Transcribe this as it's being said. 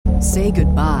Say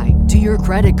goodbye to your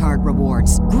credit card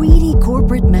rewards. Greedy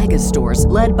corporate mega stores,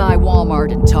 led by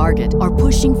Walmart and Target, are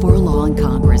pushing for a law in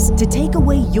Congress to take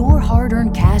away your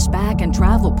hard-earned cash back and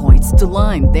travel points to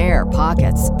line their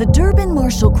pockets. The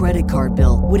Durbin-Marshall credit card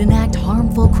bill would enact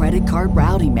harmful credit card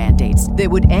routing mandates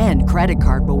that would end credit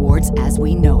card rewards as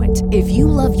we know it. If you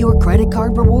love your credit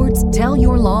card rewards, tell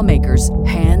your lawmakers,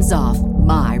 hands off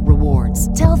my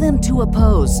rewards. Tell them to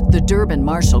oppose the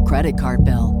Durbin-Marshall credit card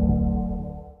bill.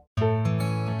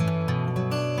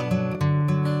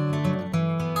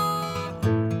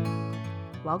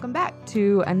 Welcome back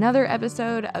to another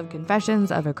episode of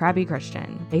Confessions of a Crappy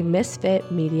Christian, a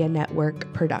Misfit Media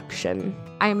Network production.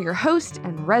 I am your host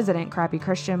and resident crappy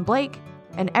Christian, Blake,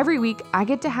 and every week I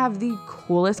get to have the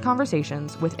coolest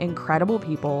conversations with incredible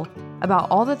people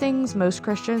about all the things most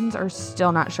Christians are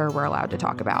still not sure we're allowed to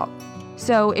talk about.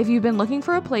 So if you've been looking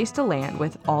for a place to land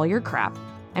with all your crap,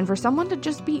 and for someone to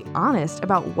just be honest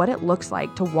about what it looks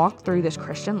like to walk through this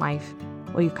Christian life,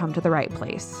 well, you've come to the right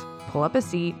place. Pull up a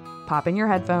seat, pop in your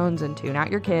headphones and tune out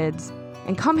your kids,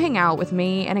 and come hang out with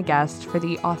me and a guest for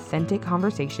the authentic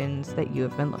conversations that you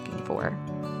have been looking for.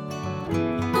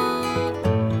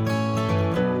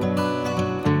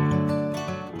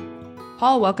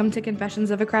 Paul, welcome to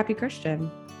Confessions of a Crappy Christian.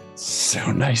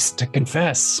 So nice to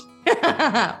confess.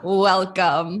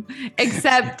 Welcome.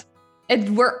 Except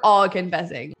we're all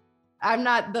confessing. I'm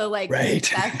not the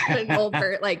confessional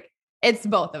it's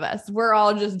both of us. We're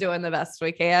all just doing the best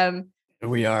we can.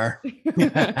 We are.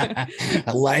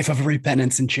 A life of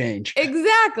repentance and change.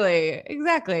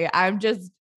 Exactly. I'm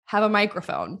just have a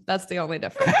microphone. That's the only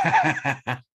difference.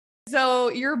 So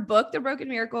your book, The Broken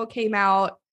Miracle, came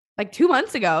out like 2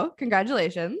 months ago.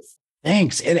 Congratulations.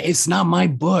 Thanks. And it's not my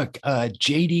book.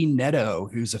 JD Netto,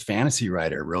 who's a fantasy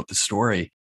writer, wrote the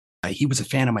story. He was a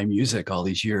fan of my music all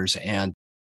these years, and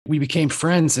we became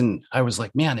friends. And I was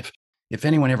like, man, if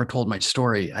anyone ever told my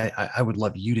story, I would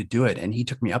love you to do it. And he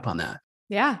took me up on that.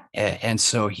 Yeah. And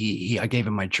so I gave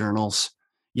him my journals.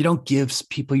 You don't give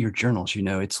people your journals,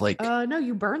 it's like, no,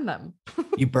 you burn them.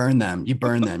 You burn them.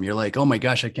 You're like, oh my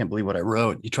gosh, I can't believe what I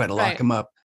wrote. You try to lock them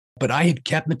up. But I had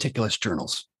kept meticulous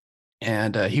journals,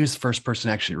 and he was the first person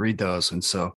to actually read those. And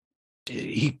so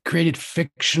he created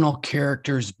fictional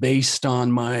characters based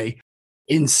on my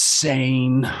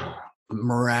insane,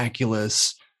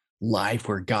 miraculous life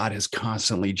where God has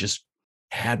constantly just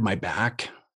had my back.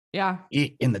 Yeah.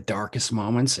 In the darkest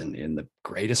moments and in the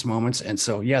greatest moments. And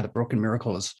so, The Broken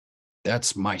Miracle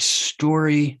that's my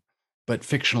story, but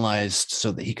fictionalized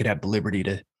so that he could have the liberty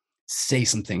to say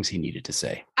some things he needed to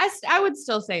say. I would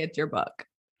still say it's your book.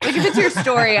 Like if it's your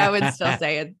story, I would still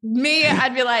say it. Me,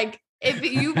 I'd be like, if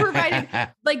you provided,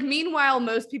 meanwhile,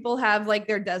 most people have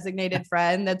their designated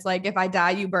friend that's like, if I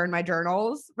die, you burn my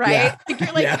journals, right?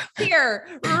 Yeah. You're here,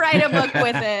 write a book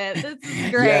with it. This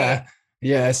is great.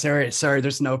 Yeah. Sorry.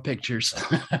 There's no pictures.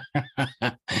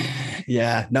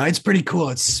 Yeah. No, it's pretty cool.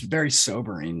 It's very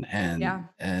sobering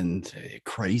and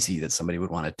crazy that somebody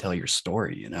would want to tell your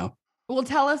story, Well,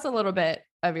 tell us a little bit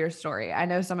of your story. I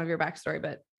know some of your backstory,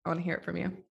 but I want to hear it from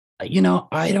you.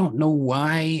 I don't know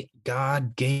why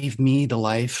God gave me the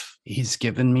life he's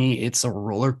given me. It's a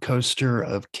roller coaster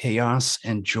of chaos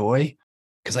and joy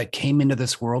because I came into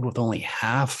this world with only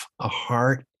half a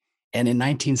heart. And in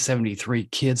 1973,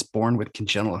 kids born with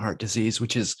congenital heart disease,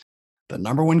 which is the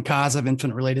number one cause of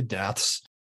infant-related deaths.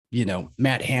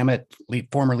 Matt Hammett,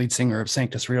 former lead singer of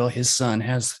Sanctus Real, his son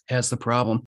has the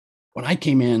problem. When I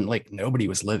came in, nobody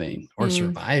was living or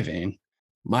surviving.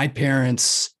 My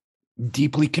parents,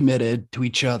 deeply committed to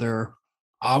each other,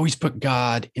 always put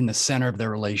God in the center of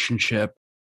their relationship.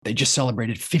 They just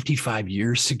celebrated 55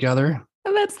 years together.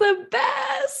 And that's the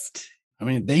best. I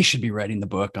mean, they should be writing the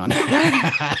book on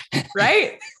it.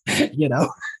 Right.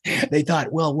 They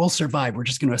thought, well, we'll survive. We're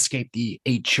just going to escape the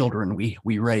 8 children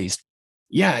we raised.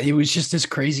 Yeah, it was just this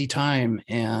crazy time.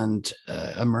 And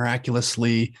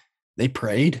miraculously, they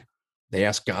prayed. They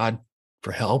asked God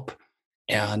for help,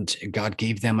 and God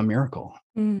gave them a miracle.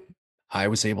 I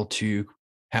was able to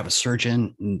have a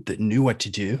surgeon that knew what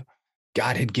to do.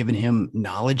 God had given him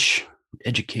knowledge,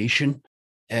 education.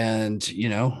 And,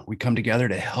 we come together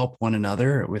to help one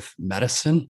another with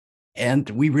medicine, and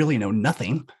we really know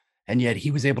nothing. And yet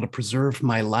he was able to preserve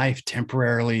my life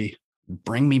temporarily,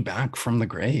 bring me back from the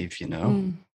grave,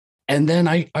 And then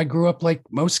I grew up like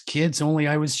most kids, only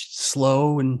I was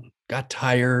slow and got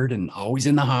tired and always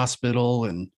in the hospital.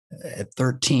 And at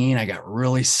 13, I got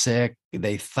really sick.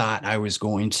 They thought I was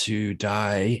going to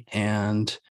die.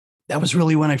 And that was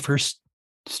really when I first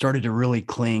started to really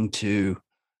cling to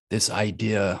this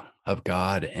idea of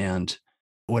God and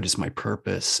what is my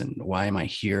purpose and why am I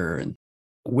here? And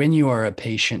when you are a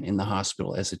patient in the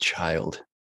hospital as a child,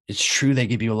 it's true they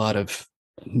give you a lot of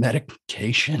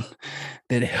medication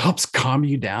that helps calm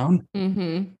you down.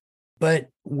 Mm-hmm. But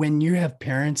when you have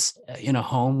parents in a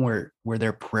home where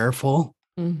they're prayerful,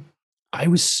 I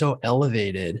was so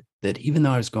elevated that even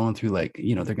though I was going through like,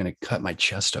 they're going to cut my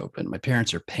chest open, my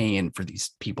parents are paying for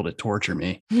these people to torture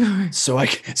me so I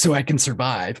can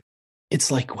survive. It's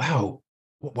like, wow,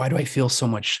 why do I feel so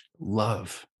much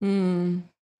love? Mm.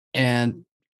 And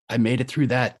I made it through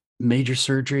that major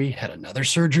surgery, had another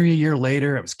surgery a year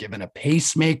later. I was given a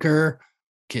pacemaker.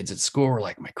 Kids at school were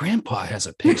like, my grandpa has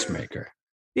a pacemaker.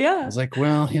 I Yeah. was like,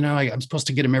 well, I'm supposed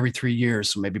to get them every 3 years.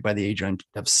 So maybe by the age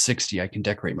of 60, I can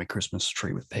decorate my Christmas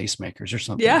tree with pacemakers or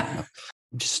something. Yeah.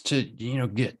 Just to,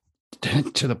 get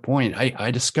to the point.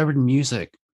 I discovered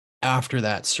music after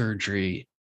that surgery.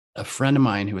 A friend of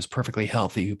mine who was perfectly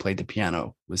healthy, who played the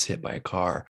piano, was hit by a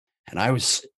car. And I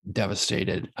was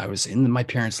devastated. I was in my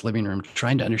parents' living room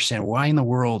trying to understand why in the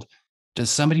world does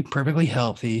somebody perfectly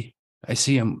healthy, I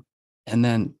see him, and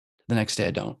then the next day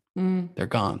I don't. They're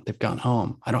gone. They've gone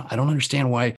home. I don't understand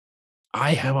why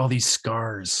I have all these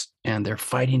scars and they're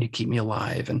fighting to keep me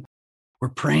alive. And we're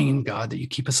praying, God, that you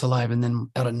keep us alive. And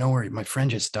then out of nowhere, my friend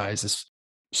just dies. This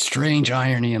strange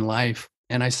irony in life.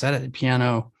 And I sat at the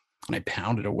piano and I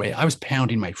pounded away. I was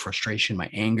pounding my frustration, my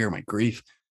anger, my grief.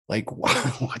 Like,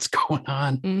 what's going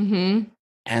on? Mm-hmm.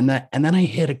 And then I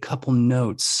hit a couple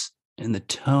notes, and the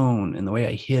tone and the way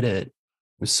I hit it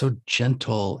was so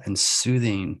gentle and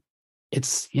soothing.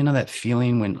 It's, that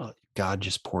feeling when God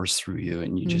just pours through you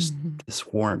and you just this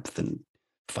warmth and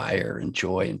fire and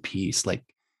joy and peace. Like,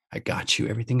 I got you.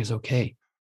 Everything is okay.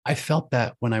 I felt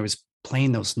that when I was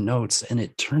playing those notes, and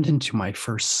it turned into my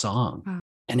first song. Wow.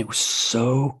 And it was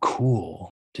so cool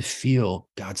to feel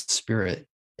God's spirit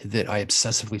that I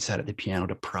obsessively sat at the piano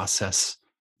to process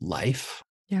life,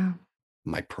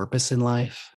 my purpose in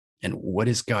life, and what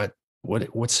is God,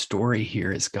 what story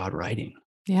here is God writing?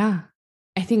 Yeah.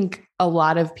 I think a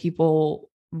lot of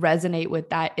people resonate with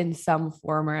that in some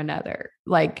form or another.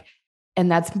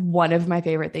 And that's one of my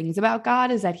favorite things about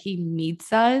God, is that he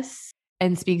meets us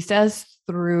and speaks to us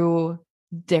through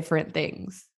different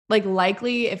things. Like,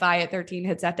 likely if I at 13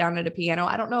 had sat down at a piano,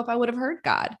 I don't know if I would have heard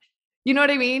God. You know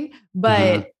what I mean?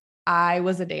 But I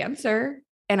was a dancer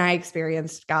and I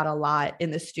experienced God a lot in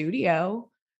the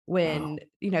studio when,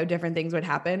 different things would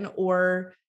happen.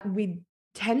 Or we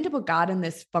tend to put God in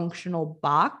this functional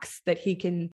box that he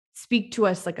can speak to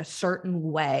us like a certain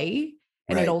way.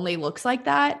 And it only looks like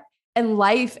that. And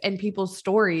life and people's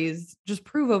stories just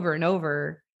prove over and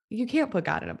over, you can't put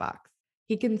God in a box.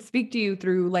 He can speak to you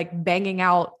through like banging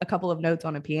out a couple of notes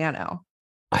on a piano.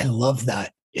 I love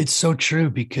that. It's so true,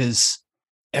 because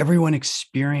everyone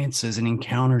experiences and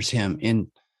encounters him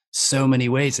in so many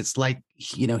ways. It's like,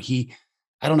 I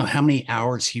don't know how many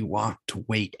hours he walked to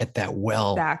wait at that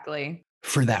well. Exactly.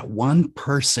 For that one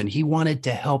person. He wanted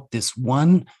to help this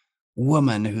one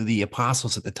woman who the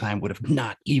apostles at the time would have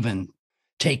not even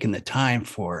taken the time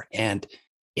for. And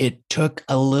it took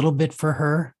a little bit for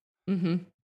her,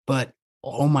 but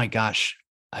oh my gosh,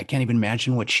 I can't even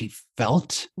imagine what she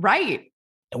felt. Right.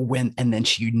 And then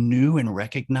she knew and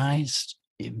recognized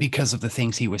because of the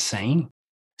things he was saying.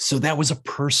 So that was a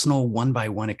personal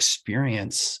 1-by-1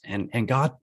 experience. And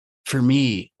God, for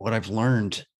me, what I've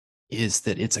learned is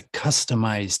that it's a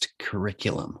customized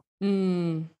curriculum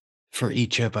for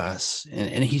each of us.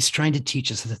 And he's trying to teach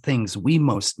us the things we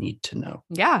most need to know.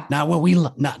 Yeah. Not what we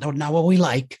not what we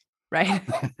like. Right.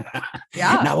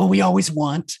 Yeah. Not what we always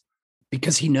want,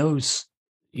 because he knows,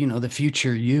 the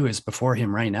future you is before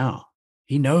him right now.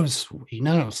 He knows.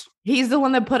 He's the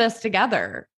one that put us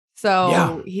together.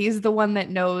 So he's the one that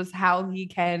knows how he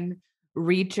can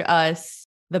reach us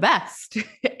the best.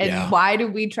 And why do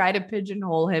we try to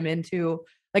pigeonhole him into,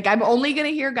 like, I'm only going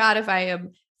to hear God if I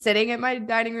am sitting at my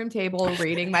dining room table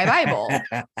reading my Bible.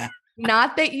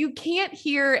 Not that you can't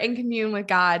hear and commune with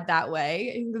God that way.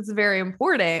 I think it's very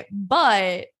important,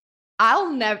 but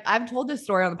I've told this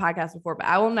story on the podcast before, but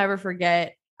I will never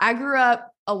forget. I grew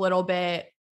up a little bit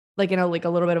like in a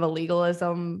little bit of a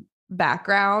legalism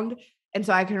background. And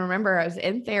so I can remember I was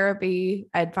in therapy.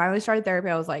 I had finally started therapy.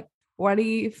 I was like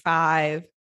 25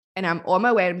 and I'm on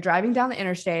my way. I'm driving down the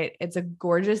interstate. It's a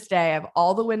gorgeous day. I have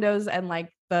all the windows and like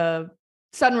the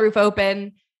sunroof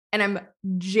open, and I'm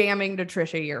jamming to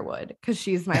Trisha Yearwood because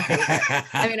she's my favorite.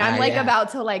 I mean, I'm like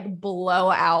about to like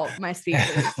blow out my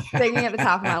speakers, singing at the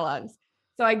top of my lungs.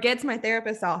 So I get to my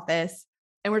therapist's office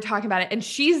and we're talking about it. And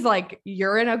she's like,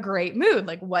 you're in a great mood.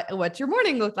 Like, what's your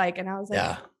morning look like? And I was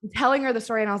like, telling her the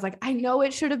story. And I was like, I know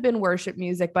it should have been worship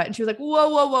music, but, and she was like,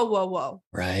 whoa.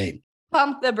 Right.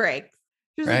 Pump the brakes.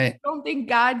 Just Right. don't think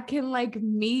God can like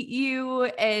meet you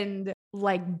and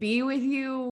like be with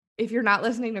you if you're not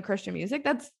listening to Christian music.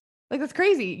 That's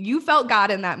crazy. You felt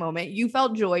God in that moment. You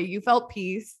felt joy. You felt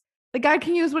peace. Like God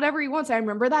can use whatever he wants. I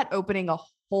remember that opening a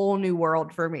whole new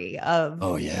world for me of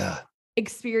Oh yeah.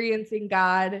 experiencing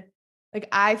God. Like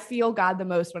I feel God the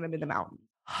most when I'm in the mountains.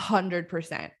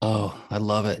 100%. Oh, I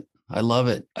love it. I love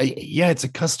it. Yeah, it's a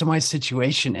customized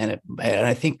situation, and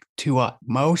I think too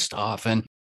most often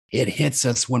it hits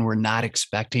us when we're not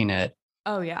expecting it.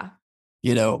 Oh yeah.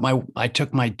 You know, I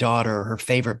took my daughter. Her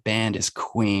favorite band is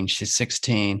Queen. She's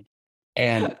 16,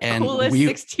 and Coolest we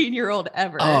 16-year-old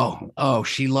ever. oh,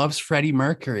 she loves Freddie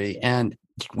Mercury, and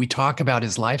we talk about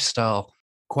his lifestyle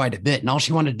quite a bit. And all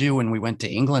she wanted to do when we went to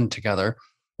England together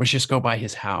was just go by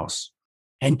his house,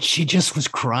 and she just was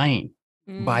crying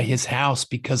by his house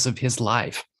because of his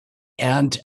life.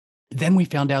 And then we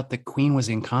found out that Queen was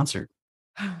in concert,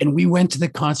 and we went to the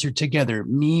concert together,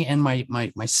 me and my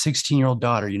 16-year-old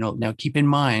daughter. You know, now keep in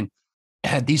mind,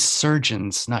 had these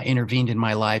surgeons not intervened in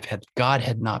my life, had God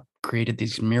had not created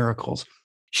these miracles,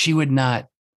 she would not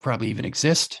probably even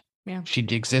exist. Yeah.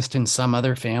 She'd exist in some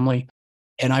other family,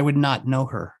 and I would not know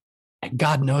her. And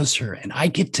God knows her. And I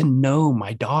get to know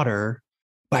my daughter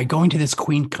by going to this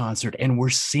Queen concert, and we're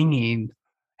singing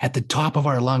at the top of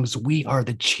our lungs, "We Are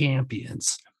the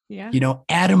Champions." Yeah. You know,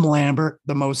 Adam Lambert,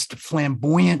 the most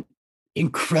flamboyant,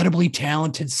 incredibly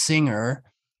talented singer,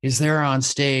 is there on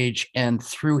stage. And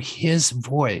through his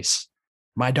voice,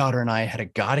 my daughter and I had a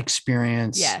God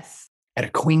experience Yes. at a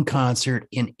Queen concert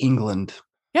in England,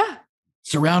 Yeah.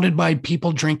 surrounded by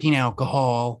people drinking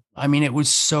alcohol. I mean, it was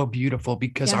so beautiful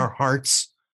because our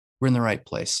hearts were in the right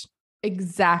place.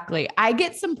 Exactly. I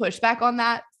get some pushback on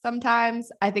that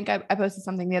sometimes. I think I posted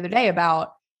something the other day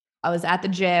about I was at the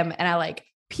gym and I like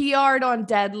PR'd on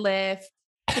deadlift,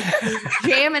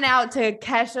 jamming out to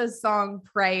Kesha's song,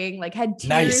 praying, like had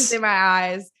tears in my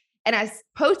eyes. And I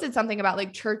posted something about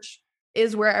like church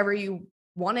is wherever you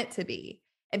want it to be.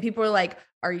 And people were like,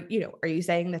 are you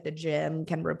saying that the gym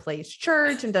can replace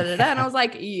church and da da da? And I was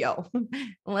like, yo,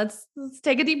 let's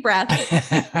take a deep breath.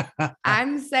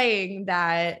 I'm saying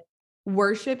that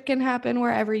worship can happen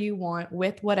wherever you want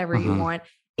with whatever you want.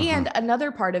 And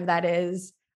another part of that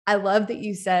is, I love that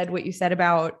you said what you said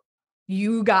about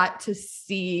you got to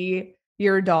see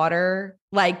your daughter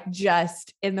like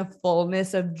just in the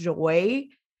fullness of joy.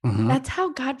 That's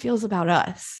how God feels about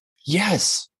us.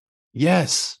 Yes.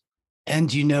 Yes.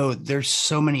 And, you know, there's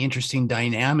so many interesting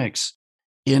dynamics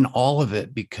in all of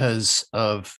it because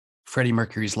of Freddie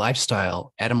Mercury's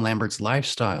lifestyle, Adam Lambert's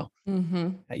lifestyle.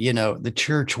 You know, the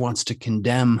church wants to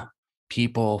condemn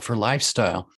people for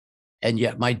lifestyle. And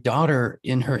yet my daughter,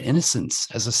 in her innocence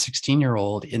as a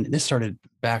 16-year-old, and this started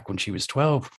back when she was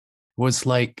 12, was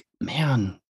like,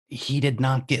 man, he did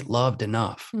not get loved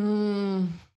enough. You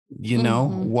know,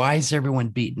 why is everyone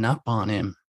beating up on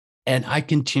him? And I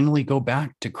continually go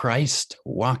back to Christ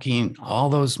walking all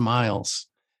those miles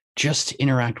just to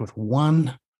interact with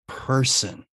one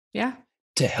person. Yeah.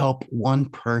 To help one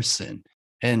person.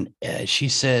 And she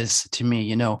says to me,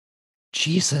 you know,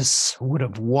 Jesus would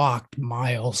have walked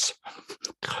miles.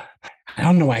 I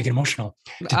don't know why I get emotional.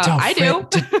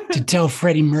 To tell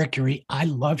Freddie Mercury, I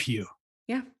love you.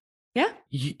 Yeah. Yeah.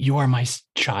 You are my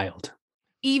child.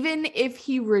 Even if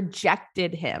he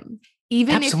rejected him,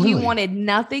 even if he wanted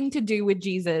nothing to do with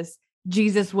Jesus,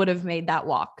 Jesus would have made that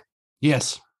walk.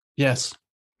 Yes. Yes.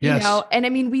 You know, and I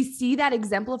mean, we see that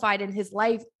exemplified in his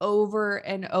life over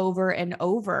and over and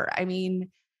over. I mean,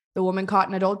 the woman caught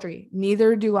in adultery,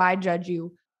 neither do I judge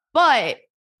you, but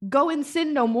go and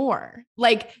sin no more.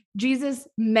 Like Jesus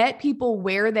met people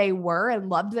where they were and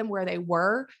loved them where they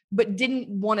were, but didn't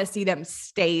want to see them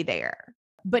stay there.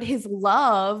 But his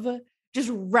love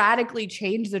just radically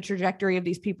changed the trajectory of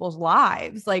these people's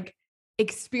lives. Like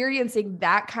experiencing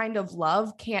that kind of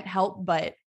love can't help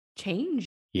but change.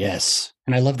 Yes.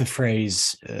 And I love the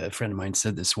phrase, a friend of mine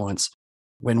said this once,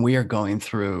 when we are going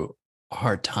through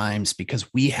hard times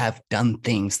because we have done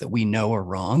things that we know are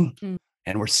wrong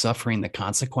and we're suffering the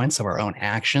consequence of our own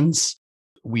actions.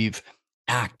 We've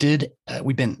acted,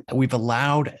 we've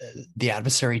allowed the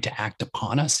adversary to act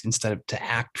upon us instead of to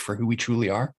act for who we truly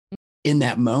are. In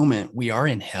that moment, we are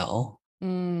in hell.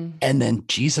 And then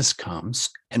Jesus comes,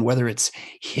 and whether it's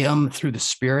him through the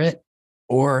Spirit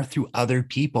or through other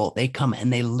people, they come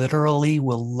and they literally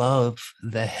will love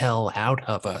the hell out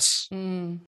of us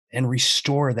and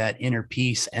restore that inner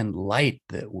peace and light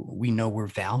that we know we're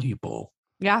valuable.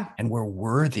 Yeah. And we're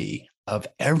worthy of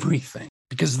everything,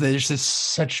 because there's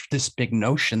this big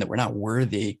notion that we're not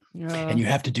worthy and you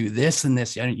have to do this and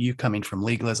this. You coming from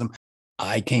legalism,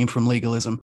 I came from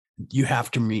legalism. you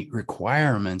have to meet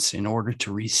requirements in order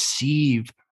to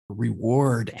receive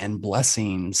reward and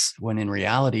blessings, when in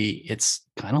reality, it's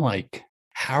kind of like,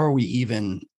 how are we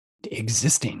even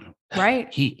existing?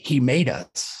 Right. He made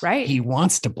us. Right. He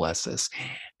wants to bless us.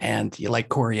 And like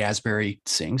Corey Asbury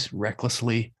sings,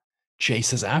 recklessly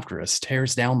chases after us,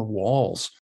 tears down the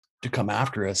walls to come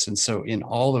after us. And so in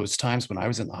all those times when I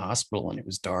was in the hospital and it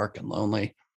was dark and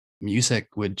lonely,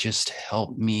 music would just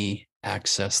help me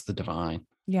access the divine.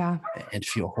 Yeah. And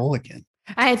feel whole again.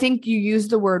 I think you use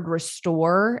the word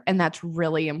restore, and that's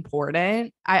really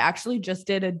important. I actually just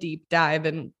did a deep dive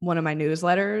in one of my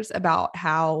newsletters about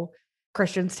how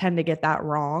Christians tend to get that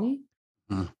wrong.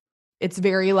 It's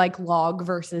very like log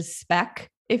versus spec,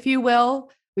 if you will.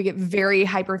 We get very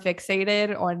hyper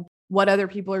fixated on what other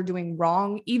people are doing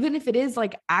wrong, even if it is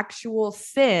like actual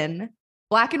sin,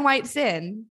 black and white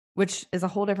sin, which is a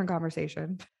whole different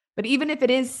conversation. But even if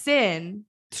it is sin,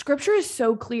 scripture is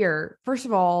so clear. First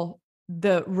of all,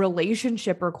 the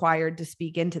relationship required to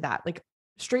speak into that, like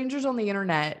strangers on the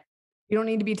internet, you don't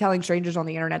need to be telling strangers on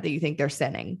the internet that you think they're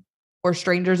sinning, or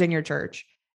strangers in your church.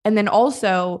 And then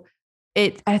also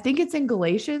I think it's in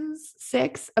Galatians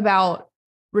 6 about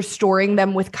restoring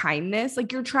them with kindness.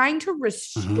 Like you're trying to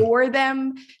restore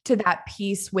them to that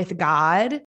peace with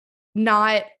God,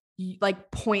 not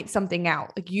like point something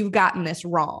out. Like you've gotten this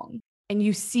wrong. And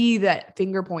you see that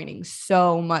finger pointing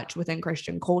so much within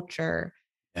Christian culture.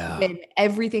 Yeah. And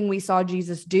everything we saw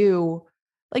Jesus do,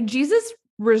 like Jesus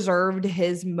reserved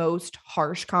his most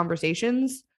harsh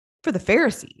conversations for the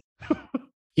Pharisees.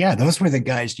 Yeah, those were the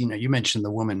guys, you mentioned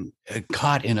the woman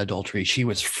caught in adultery. She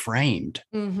was framed.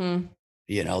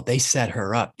 They set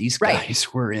her up. These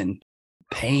guys were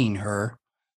paying her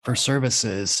for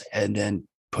services and then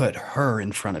put her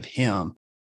in front of him.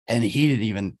 And he didn't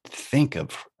even think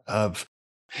of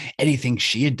anything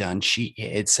she had done.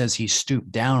 It says he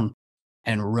stooped down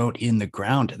and wrote in the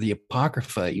ground. The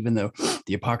Apocrypha, even though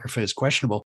the Apocrypha is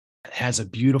questionable, has a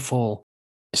beautiful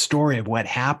story of what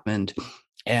happened.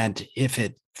 And if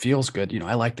it feels good,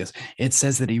 I like this. It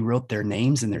says that he wrote their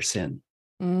names in their sin.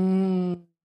 And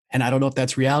I don't know if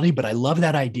that's reality, but I love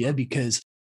that idea because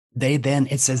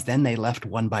it says they left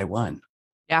one by one.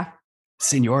 Yeah.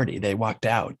 Seniority, they walked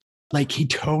out. Like he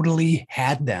totally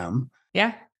had them.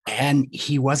 Yeah. And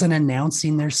he wasn't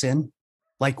announcing their sin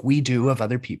like we do of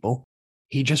other people.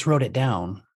 He just wrote it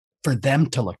down for them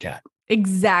to look at.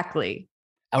 Exactly.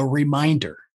 A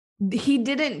reminder. He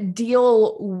didn't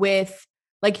deal with,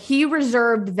 like, he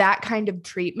reserved that kind of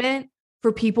treatment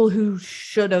for people who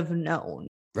should have known.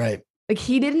 Right. Like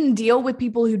he didn't deal with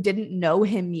people who didn't know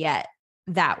him yet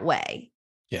that way.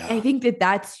 Yeah. I think that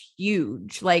that's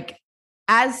huge. Like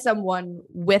as someone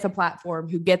with a platform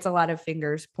who gets a lot of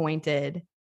fingers pointed,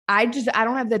 I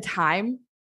don't have the time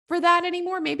for that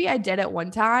anymore. Maybe I did at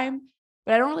one time,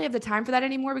 but I don't really have the time for that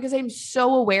anymore because I'm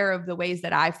so aware of the ways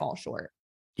that I fall short.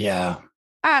 Yeah.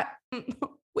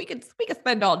 We could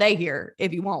spend all day here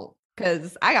if you want,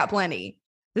 because I got plenty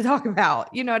to talk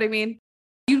about. You know what I mean?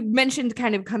 You mentioned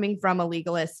kind of coming from a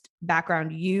legalist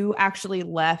background. You actually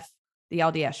left the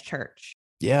LDS church.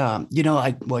 Yeah.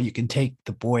 You can take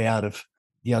the boy out of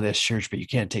the LDS church, but you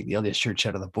can't take the LDS church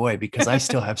out of the boy, because I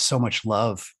still have so much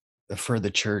love for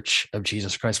the Church of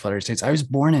Jesus Christ of Latter-day Saints. I was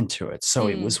born into it. So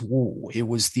it was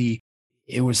the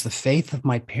faith of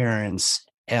my parents,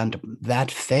 and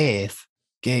that faith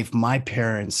gave my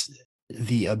parents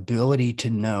the ability to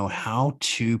know how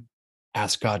to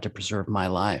ask God to preserve my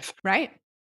life. Right.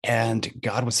 And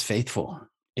God was faithful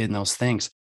in those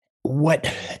things.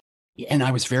 And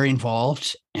I was very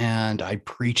involved, and I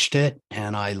preached it,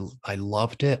 and I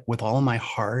loved it with all of my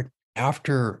heart.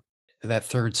 After that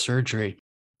third surgery,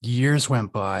 years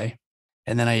went by,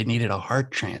 and then I needed a heart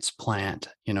transplant.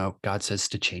 God says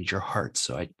to change your heart.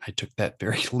 So I took that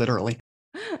very literally.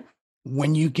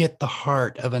 When you get the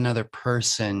heart of another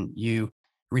person, you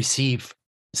receive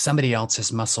somebody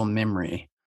else's muscle memory,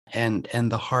 and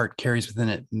the heart carries within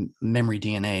it memory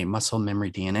DNA, muscle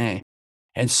memory DNA.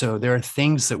 And so there are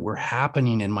things that were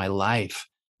happening in my life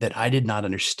that I did not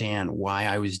understand why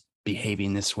I was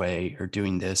behaving this way or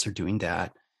doing this or doing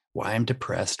that, why I'm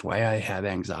depressed, why I have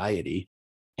anxiety.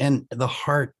 And the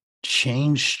heart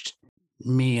changed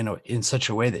me in such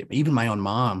a way that even my own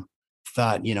mom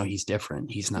thought, he's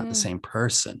different. He's not the same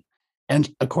person.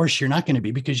 And of course, you're not going to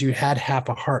be, because you had half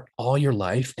a heart all your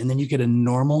life, and then you get a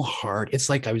normal heart. It's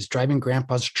like I was driving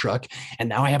grandpa's truck, and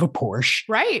now I have a Porsche.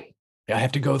 Right. I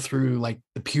have to go through like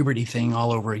the puberty thing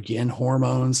all over again,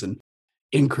 hormones and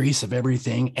increase of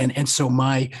everything. And so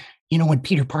when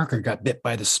Peter Parker got bit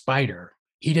by the spider,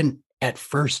 he didn't at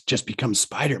first just become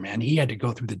Spider-Man. He had to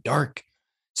go through the dark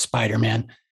Spider-Man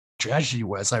tragedy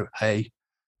was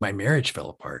my marriage fell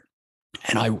apart,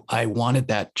 and I wanted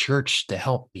that church to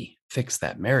help me fix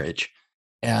that marriage.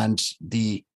 And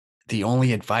the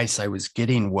only advice I was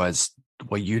getting was,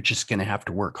 well, you're just going to have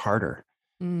to work harder,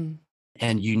 Mm.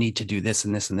 and you need to do this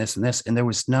and this and this and this. And there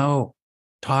was no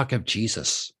talk of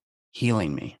Jesus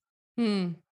healing me.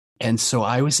 Mm. And so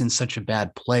I was in such a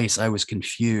bad place. I was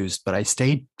confused, but I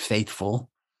stayed faithful.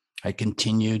 I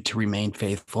continued to remain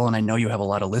faithful. And I know you have a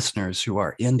lot of listeners who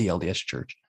are in the LDS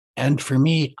church. And for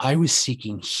me, I was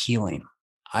seeking healing.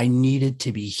 I needed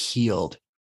to be healed.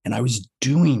 And I was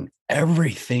doing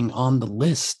everything on the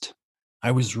list.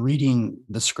 I was reading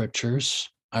the scriptures.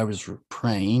 I was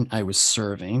praying. I was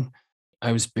serving.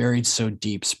 I was buried so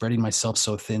deep, spreading myself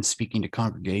so thin, speaking to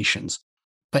congregations.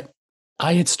 But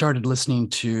I had started listening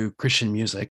to Christian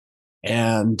music,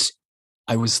 and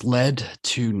I was led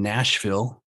to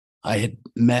Nashville. I had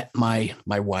met my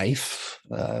wife,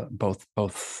 both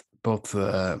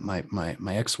my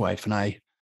ex-wife and I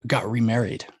got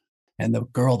remarried. And the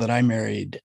girl that I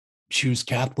married, she was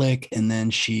Catholic, and then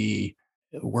she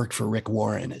worked for Rick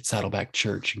Warren at Saddleback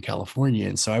Church in California.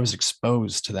 And so I was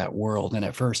exposed to that world. And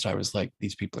at first I was like,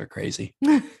 these people are crazy.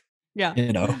 Yeah.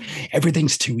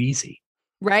 Everything's too easy.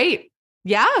 Right.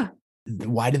 Yeah.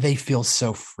 Why do they feel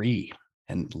so free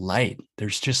and light?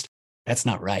 That's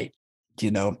not right,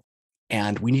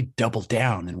 and we need to double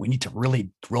down, and we need to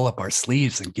really roll up our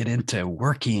sleeves and get into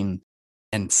working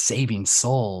and saving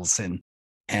souls and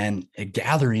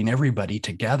gathering everybody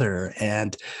together.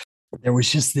 And there was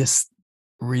just this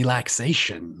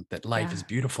relaxation that life is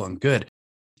beautiful and good.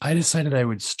 I decided I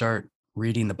would start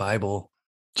reading the Bible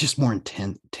just more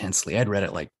intensely. I'd read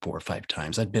it like 4 or 5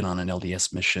 times. I'd been on an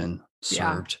LDS mission,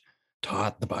 served,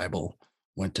 taught the Bible,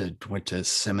 went to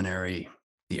seminary,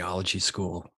 theology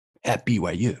school at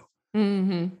BYU.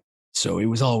 Mm-hmm. So it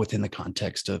was all within the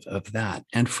context of that.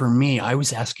 And for me, I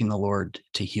was asking the Lord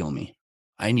to heal me.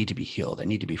 I need to be healed. I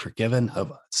need to be forgiven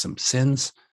of some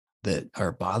sins that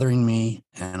are bothering me,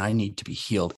 and I need to be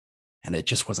healed. And it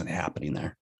just wasn't happening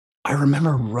there. I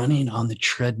remember running on the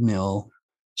treadmill,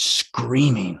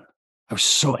 screaming. I was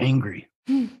so angry.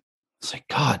 It's like,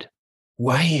 God,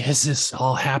 why has this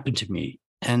all happened to me?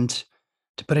 And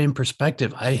to put it in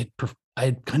perspective, I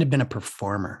had kind of been a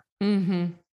performer.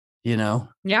 Mm-hmm.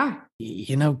 Yeah.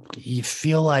 You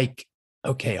feel like,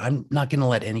 okay, I'm not going to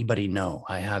let anybody know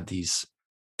I have these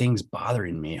things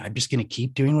bothering me. I'm just going to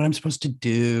keep doing what I'm supposed to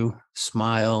do,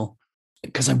 smile,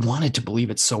 because I wanted to believe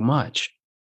it so much.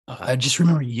 I just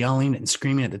remember yelling and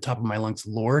screaming at the top of my lungs,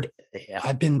 Lord,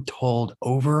 I've been told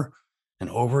over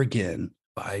and over again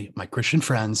by my Christian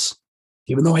friends,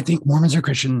 even though I think Mormons are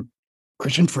Christian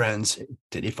friends,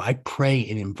 that if I pray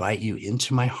and invite you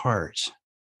into my heart,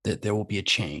 that there will be a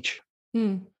change.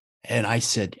 Mm. And I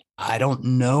said, I don't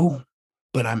know,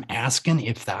 but I'm asking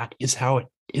if that is how it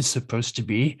is supposed to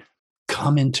be.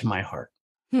 Come into my heart.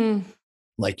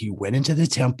 Like you went into the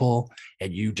temple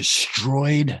and you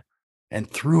destroyed and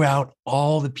threw out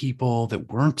all the people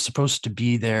that weren't supposed to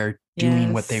be there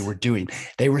doing what they were doing.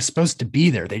 They were supposed to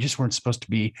be there. They just weren't supposed to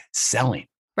be selling.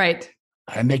 Right.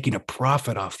 I'm making a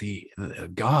profit off the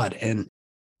God. And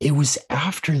it was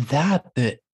after that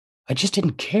I just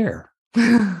didn't care.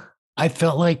 I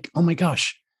felt like, oh my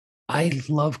gosh, I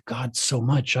love God so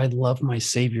much. I love my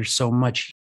Savior so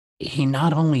much. He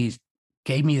not only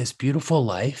gave me this beautiful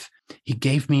life, he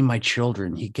gave me my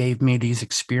children. He gave me these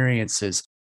experiences.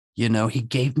 He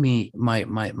gave me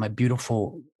my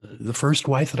beautiful, the first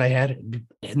wife that I had.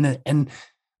 And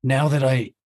now that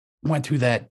I went through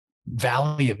that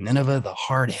valley of Nineveh, the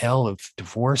hard hell of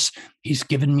divorce, he's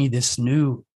given me this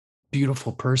new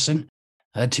beautiful person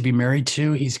to be married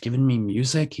to. He's given me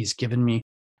music. He's given me,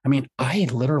 I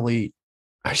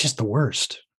was just the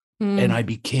worst. And I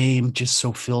became just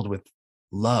so filled with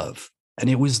love. And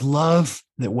it was love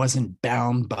that wasn't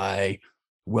bound by,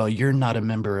 well, you're not a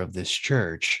member of this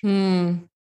church.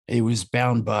 It was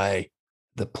bound by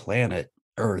the planet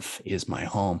Earth is my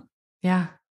home. Yeah.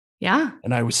 Yeah.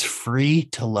 And I was free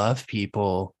to love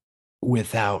people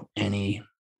without any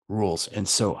rules. And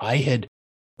so I had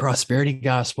prosperity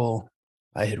gospel.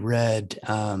 I had read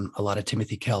a lot of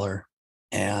Timothy Keller,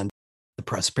 and the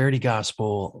prosperity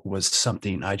gospel was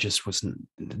something I just wasn't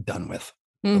done with.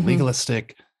 The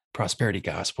legalistic prosperity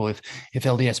gospel. If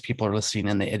LDS people are listening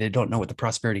and they don't know what the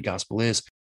prosperity gospel is,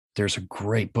 there's a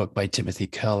great book by Timothy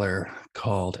Keller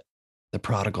called The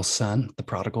Prodigal Son, The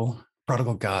Prodigal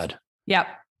God. Yep.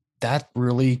 That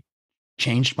really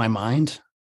changed my mind.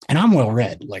 And I'm well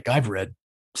read. Like I've read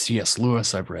C.S.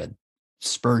 Lewis, I've read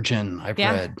Spurgeon, I've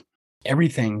read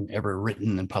everything ever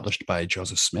written and published by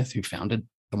Joseph Smith, who founded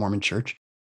the Mormon Church.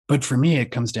 But for me,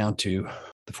 it comes down to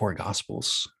the four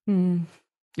gospels.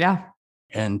 Yeah.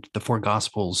 And the four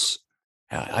gospels,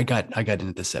 I got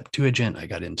into the Septuagint. I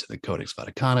got into the Codex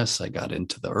Vaticanus. I got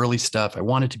into the early stuff. I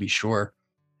wanted to be sure.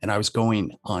 And I was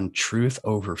going on truth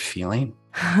over feeling.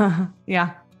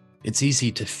 Yeah. It's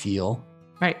easy to feel.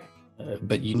 Right.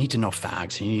 But you need to know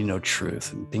facts. You need to know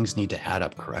truth. And things need to add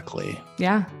up correctly.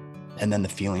 Yeah. And then the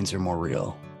feelings are more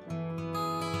real.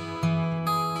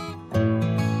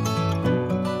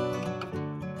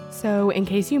 So in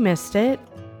case you missed it,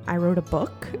 I wrote a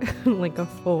book, like a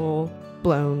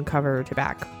full-blown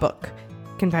cover-to-back book,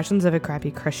 Confessions of a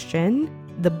Crappy Christian.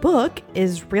 The book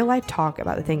is real-life talk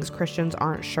about the things Christians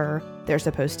aren't sure they're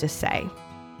supposed to say.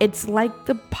 It's like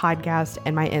the podcast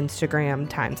and my Instagram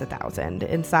times 1,000.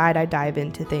 Inside, I dive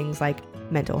into things like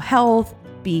mental health,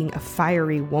 being a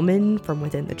fiery woman from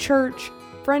within the church,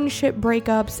 friendship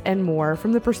breakups, and more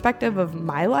from the perspective of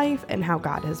my life and how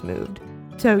God has moved.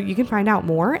 So you can find out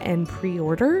more and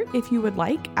pre-order if you would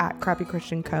like at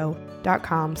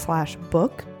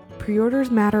crappychristianco.com/book. Pre-orders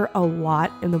matter a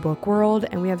lot in the book world,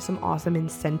 and we have some awesome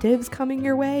incentives coming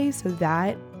your way, so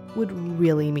that would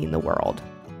really mean the world.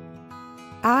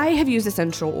 I have used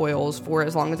essential oils for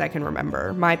as long as I can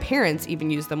remember. My parents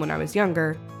even used them when I was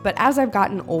younger, but as I've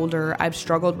gotten older, I've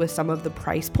struggled with some of the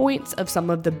price points of some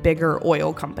of the bigger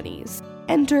oil companies.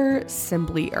 Enter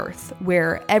Simply Earth,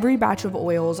 where every batch of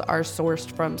oils are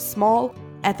sourced from small,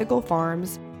 ethical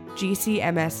farms,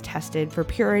 GCMS tested for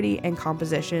purity and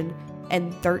composition,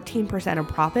 and 13% of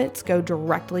profits go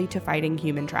directly to fighting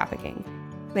human trafficking.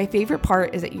 My favorite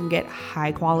part is that you can get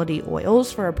high-quality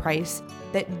oils for a price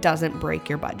that doesn't break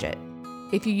your budget.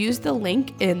 If you use the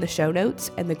link in the show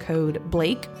notes and the code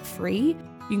BLAKEFREE,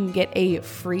 you can get a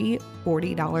free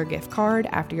 $40 gift card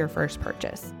after your first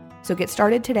purchase. So get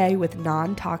started today with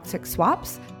non-toxic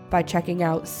swaps by checking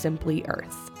out Simply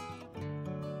Earth.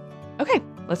 Okay,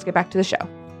 let's get back to the show.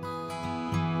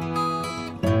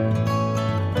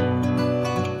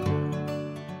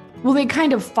 Well, they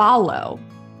kind of follow.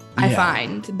 I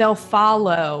find they'll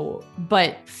follow,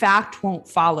 but fact won't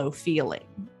follow feeling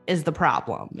is the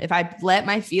problem. If I let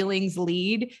my feelings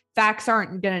lead, facts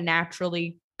aren't going to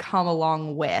naturally come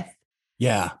along with.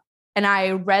 Yeah. And I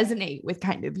resonate with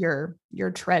kind of your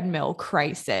treadmill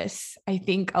crisis. I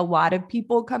think a lot of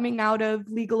people coming out of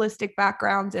legalistic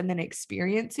backgrounds and then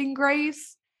experiencing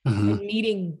grace and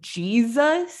meeting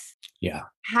Jesus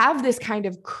have this kind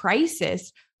of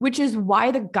crisis, which is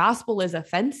why the gospel is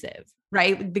offensive.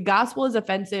 Right? The gospel is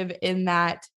offensive in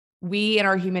that we in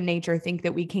our human nature think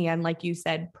that we can, like you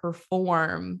said,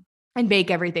 perform and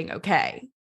make everything okay.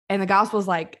 And the gospel is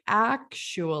like,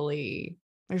 actually,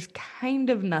 there's kind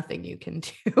of nothing you can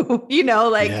do,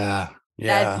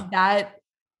 that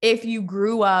if you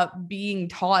grew up being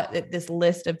taught that this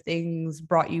list of things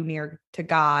brought you near to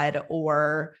God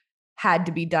or had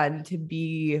to be done to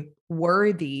be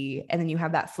worthy, and then you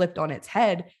have that flipped on its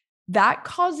head, that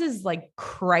causes like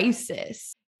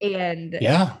crisis. And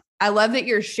I love that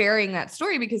you're sharing that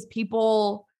story because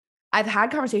I've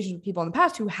had conversations with people in the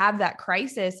past who have that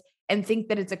crisis and think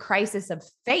that it's a crisis of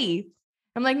faith.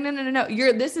 I'm like, no.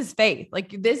 This is faith.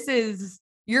 Like this is,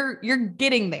 you're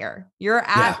getting there. You're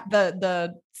at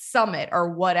the summit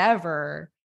or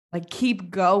whatever. Like keep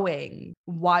going,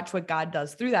 watch what God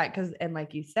does through that. And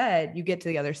like you said, you get to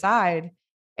the other side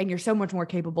and you're so much more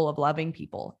capable of loving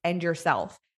people and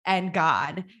yourself and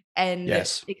God and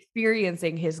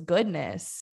experiencing his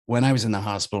goodness. When I was in the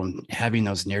hospital and having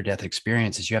those near-death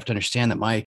experiences, you have to understand that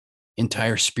my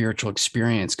entire spiritual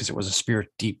experience, because it was a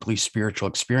deeply spiritual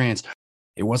experience,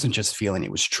 it wasn't just feeling,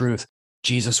 it was truth.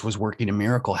 Jesus was working a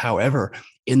miracle. However,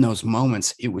 in those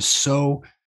moments, it was so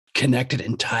connected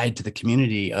and tied to the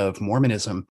community of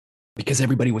Mormonism because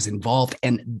everybody was involved.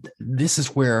 And this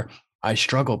is where I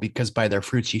struggle, because by their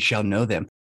fruits ye shall know them.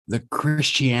 The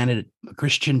Christian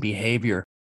behavior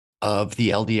of the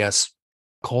LDS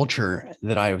culture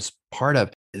that I was part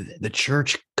of, the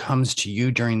church comes to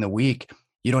you during the week.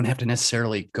 You don't have to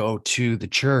necessarily go to the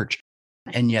church.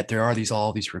 And yet there are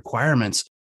all these requirements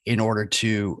in order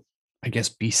to, I guess,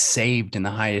 be saved in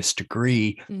the highest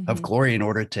degree of glory in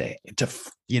order to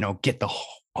get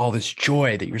all this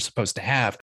joy that you're supposed to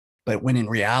have. But when in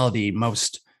reality,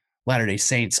 most Latter-day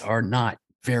Saints are not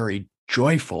very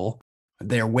joyful.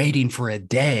 They're waiting for a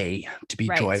day to be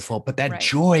joyful, but that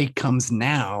joy comes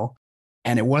now.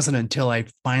 And it wasn't until I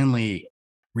finally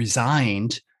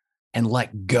resigned and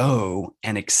let go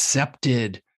and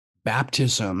accepted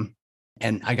baptism,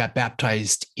 and I got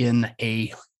baptized in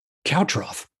a cow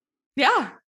trough. Yeah.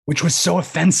 Which was so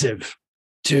offensive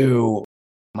to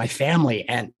my family,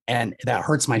 and that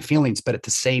hurts my feelings. But at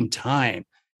the same time,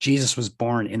 Jesus was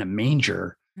born in a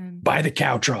manger by the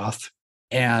cow trough.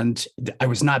 And I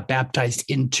was not baptized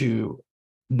into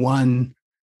one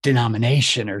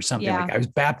denomination or something. Yeah. Like I was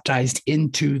baptized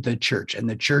into the church, and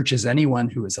the church is anyone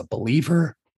who is a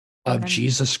believer of Amen.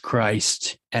 Jesus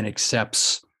Christ and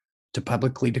accepts to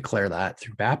publicly declare that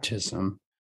through baptism.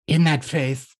 In that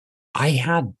faith, I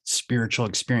had spiritual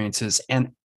experiences,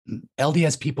 and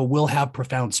LDS people will have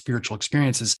profound spiritual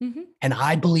experiences. Mhm. And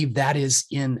I believe that is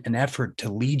in an effort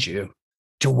to lead you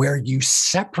to where you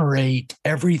separate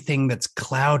everything that's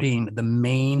clouding the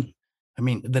main. I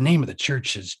mean, the name of the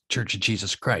church is Church of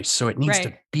Jesus Christ. So it needs to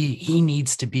Right. be, he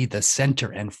needs to be the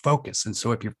center and focus. And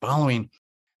so if you're following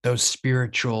those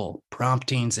spiritual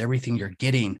promptings, everything you're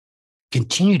getting,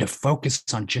 continue to focus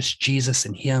on just Jesus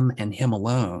and him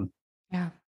alone.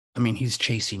 Yeah. I mean, he's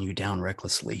chasing you down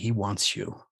recklessly. He wants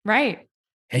you, Right.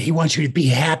 and he wants you to be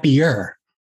happier.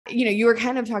 You know, you were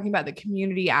kind of talking about the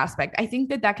community aspect. I think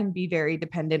that can be very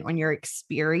dependent on your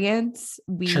experience.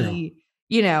 True.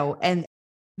 You know, and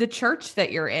the church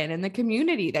that you're in and the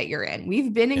community that you're in.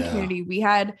 We've been in Yeah. community.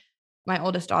 My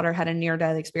oldest daughter had a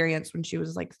near-death experience when she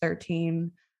was like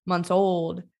 13 months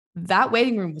old. That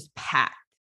waiting room was packed.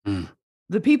 Mm.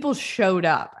 The people showed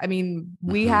up. I mean,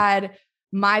 we Mhm. had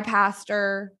my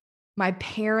pastor, my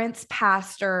parents'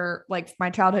 pastor, like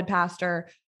my childhood pastor,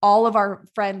 all of our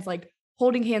friends, like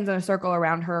holding hands in a circle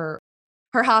around her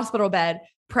hospital bed,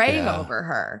 praying Yeah. over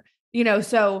her, you know,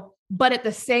 so, but at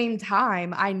the same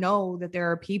time, I know that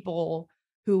there are people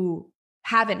who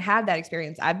haven't had that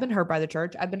experience. I've been hurt by the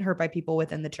church. I've been hurt by people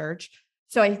within the church.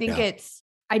 So I think Yeah.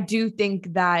 I do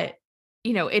think that,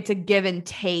 you know, it's a give and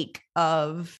take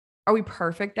of, are we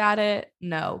perfect at it?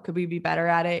 No. Could we be better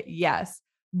at it? Yes.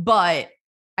 But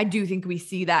I do think we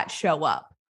see that show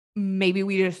up. Maybe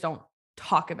we just don't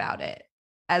talk about it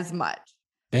as much.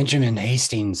 Benjamin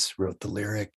Hastings wrote the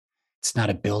lyric, "It's not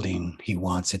a building he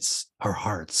wants, it's our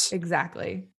hearts."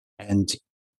 Exactly. And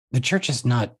the church is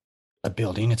not a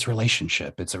building, it's a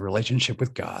relationship. It's a relationship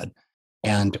with God.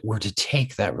 And we're to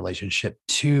take that relationship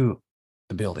to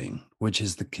the building, which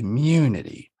is the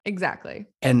community. Exactly.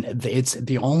 And it's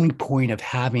the only point of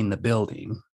having the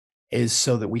building is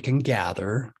so that we can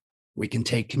gather, we can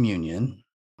take communion.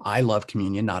 I love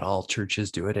communion. Not all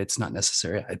churches do it. It's not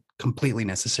necessary, completely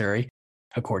necessary,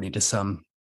 according to some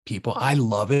people. I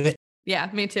love it. Yeah,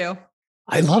 me too.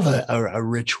 I love a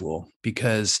ritual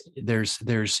because there's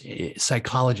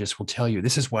psychologists will tell you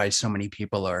this is why so many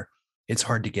people it's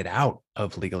hard to get out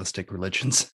of legalistic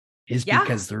religions is Yeah.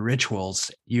 because the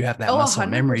rituals, you have that Oh, muscle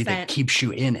memory that 100%. keeps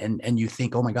you in and you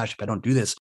think, oh my gosh, if I don't do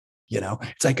this, you know,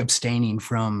 it's like abstaining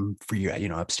from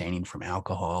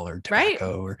alcohol or Right.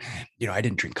 tobacco or, you know, I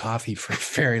didn't drink coffee for a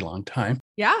very long time.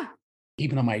 Yeah.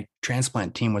 Even on my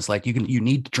transplant team was like, you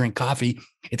need to drink coffee.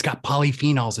 It's got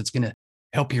polyphenols. It's going to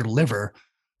help your liver.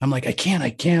 I'm like, I can't,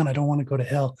 I don't want to go to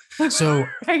hell. So,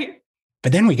 Right.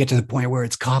 but then we get to the point where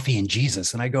it's coffee and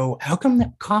Jesus. And I go, how come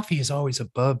that coffee is always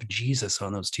above Jesus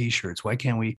on those t-shirts? Why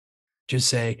can't we just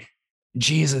say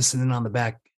Jesus and then on the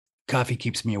back, coffee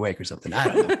keeps me awake or something? I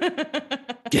don't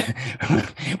know.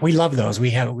 We love those.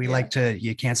 We like to,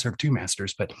 you can't serve two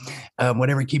masters, but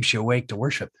whatever keeps you awake to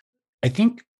worship. I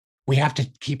think we have to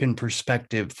keep in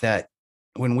perspective that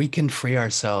when we can free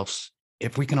ourselves,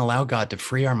 if we can allow God to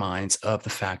free our minds of the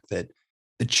fact that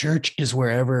the church is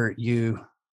wherever you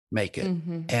make it.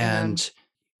 Mhm. And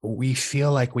we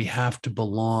feel like we have to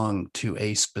belong to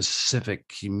a specific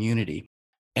community.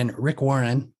 And Rick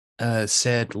Warren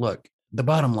said, look, the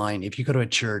bottom line, if you go to a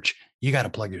church, you got to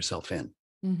plug yourself in.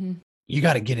 Mhm. You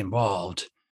got to get involved.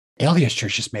 LDS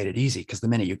Church just made it easy because the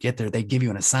minute you get there, they give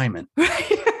you an assignment.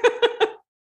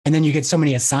 And then you get so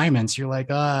many assignments, you're like,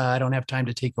 I don't have time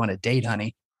to take you on a date,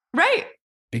 honey. Right.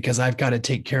 Because I've got to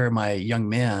take care of my young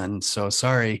men. So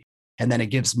sorry. And then it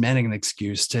gives men an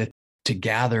excuse to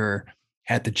gather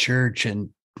at the church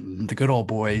and the good old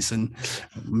boys. And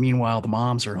meanwhile, the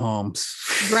moms are home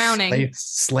Drowning.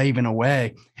 slaving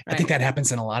away. I think Right. that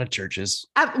happens in a lot of churches.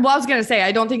 I was going to say,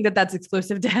 I don't think that that's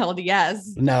exclusive to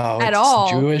LDS. No, At it's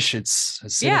all. Jewish. It's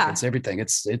Hasidic, Yeah. it's everything.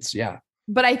 It's yeah.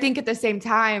 But I think at the same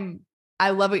time, I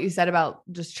love what you said about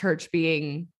just church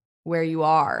being where you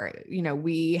are. You know,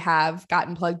 we have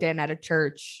gotten plugged in at a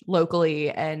church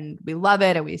locally and we love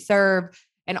it and we serve.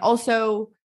 And also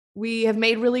we have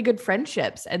made really good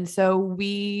friendships. And so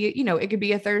we, you know, it could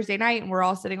be a Thursday night and we're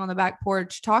all sitting on the back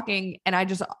porch talking. And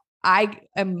I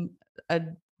am a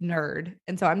nerd.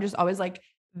 And so I'm just always like,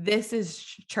 this is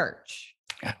church.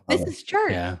 This is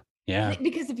church. Yeah. Yeah.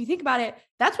 Because if you think about it,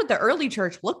 that's what the early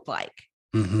church looked like.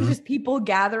 Mhm. Just people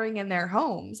gathering in their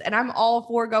homes. And I'm all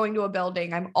for going to a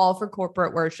building. I'm all for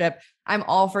corporate worship. I'm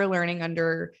all for learning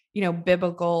under, you know,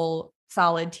 biblical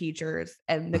solid teachers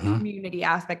and the Mhm. community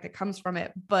aspect that comes from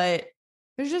it. But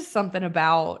there's just something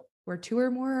about where two or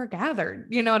more are gathered.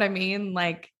 You know what I mean?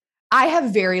 Like, I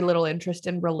have very little interest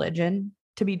in religion,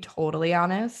 to be totally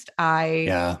honest.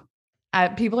 Yeah.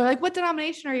 People are like, what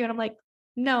denomination are you? And I'm like,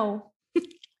 no.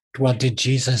 Well, did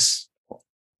Jesus,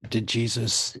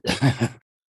 Jesus,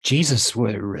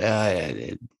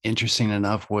 interesting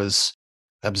enough, was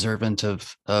observant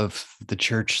of the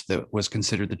church that was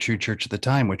considered the true church at the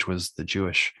time, which was the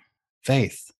Jewish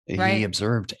faith. He Right.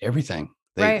 observed everything,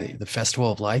 Right. the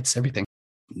Festival of Lights, everything,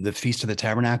 the Feast of the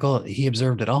Tabernacle. He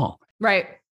observed it all. Right.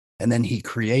 And then he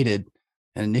created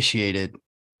and initiated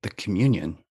the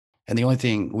communion. And the only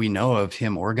thing we know of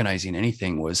him organizing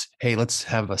anything was, hey, let's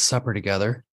have a supper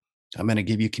together. I'm going to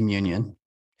give you communion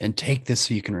and take this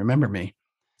so you can remember me.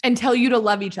 And tell you to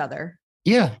love each other.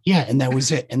 Yeah. Yeah. And that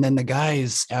was it. And then the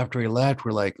guys, after he left,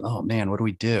 were like, oh man, what do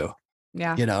we do?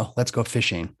 Yeah. Let's go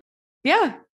fishing.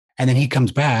 Yeah. And then he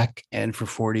comes back and for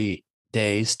 40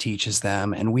 days teaches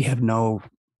them. And we have no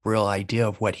real idea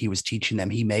of what he was teaching them.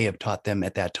 He may have taught them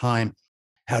at that time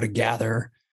how to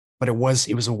gather, but it was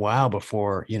a while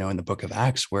before, in the book of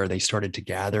Acts, where they started to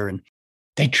gather and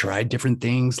they tried different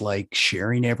things like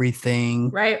sharing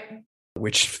everything, Right.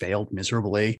 which failed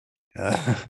miserably.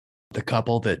 The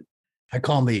couple that I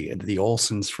call them the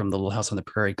Olsons from the Little House on the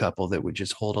Prairie couple that would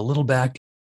just hold a little back.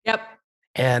 Yep.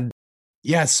 And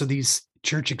yeah, so these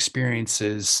church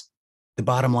experiences, the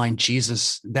bottom line,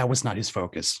 Jesus, that was not his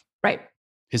focus. Right.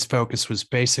 His focus was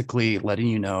basically letting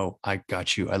you know, I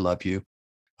got you. I love you.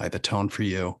 I've atoned for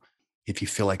you. If you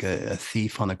feel like a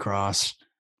thief on the cross,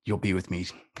 you'll be with me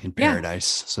in paradise.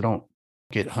 So don't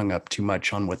get hung up too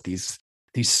much on what these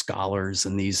scholars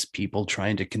and these people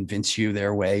trying to convince you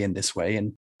their way and this way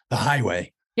and the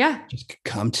highway. Yeah. Just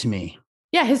come to me.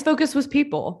 Yeah. His focus was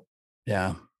people.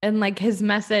 Yeah. And like his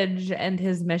message and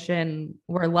his mission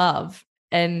were love.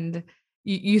 And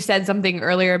you said something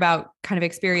earlier about kind of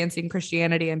experiencing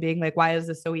Christianity and being like, why is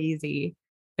this so easy?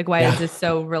 Like, why is this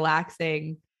so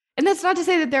relaxing? And that's not to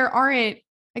say that there aren't,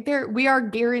 like, we are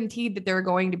guaranteed that there are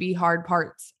going to be hard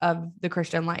parts of the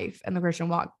Christian life and the Christian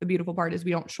walk. The beautiful part is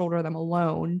we don't shoulder them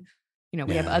alone.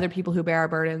 We have other people who bear our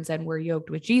burdens and we're yoked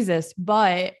with Jesus.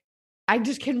 But I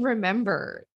just can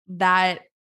remember that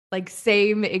like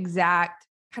same exact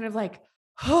kind of like,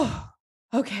 oh,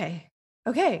 okay.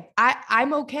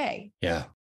 I'm okay. Yeah.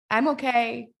 I'm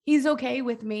okay. He's okay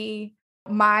with me.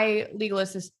 My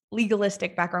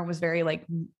legalistic background was very like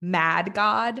mad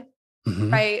God.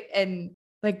 Mhm. Right. And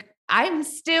like, I'm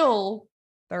still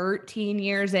 13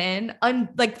 years in,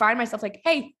 find myself like,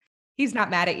 hey, he's not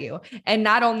mad at you. And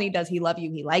not only does he love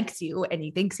you, he likes you and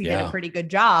he thinks he did a pretty good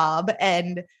job.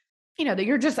 And that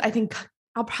you're just, I think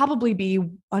I'll probably be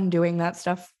undoing that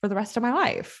stuff for the rest of my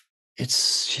life.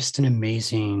 It's just an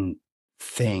amazing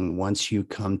thing once you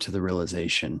come to the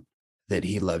realization that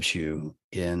he loves you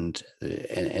and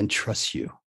trusts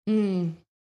you.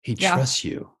 He trusts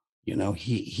you.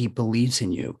 He believes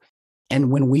in you.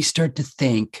 And when we start to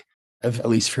think of, at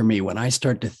least for me, when I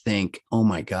start to think, oh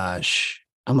my gosh,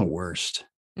 I'm the worst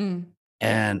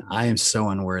and I am so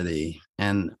unworthy.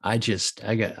 And I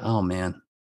got, oh man,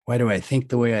 why do I think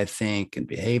the way I think and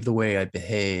behave the way I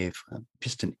behave? I'm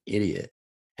just an idiot.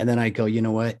 And then I go, you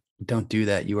know what? Don't do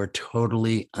that. You are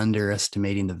totally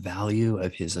underestimating the value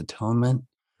of his atonement,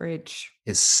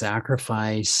 his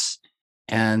sacrifice.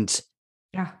 And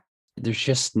there's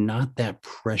just not that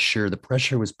pressure. The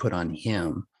pressure was put on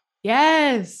him.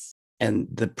 Yes. And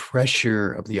the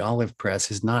pressure of the olive press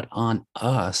is not on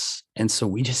us. And so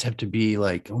we just have to be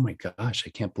like, oh my gosh, I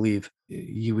can't believe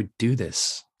you would do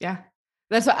this. Yeah.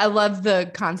 That's what I love, the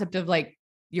concept of like,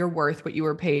 you're worth what you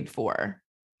were paid for.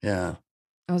 Yeah.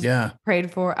 I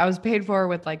was paid for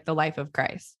with like the life of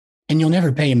Christ. And you'll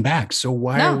never pay him back. So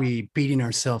why are we beating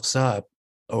ourselves up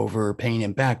over paying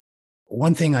him back?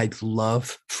 One thing I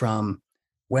love from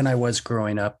when I was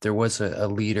growing up, there was a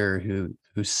leader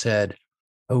who said,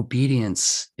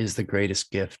 obedience is the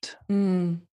greatest gift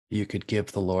you could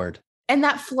give the Lord. And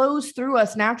that flows through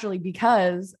us naturally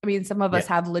because, I mean, some of us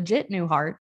have legit new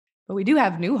heart, but we do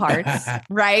have new hearts,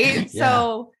 right?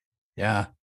 So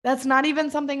that's not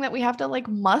even something that we have to like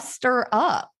muster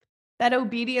up. That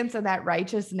obedience and that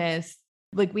righteousness,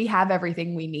 like we have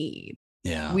everything we need.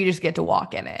 Yeah. We just get to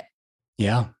walk in it.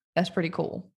 Yeah. That's pretty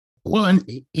cool. Well, and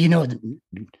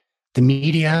the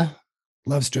media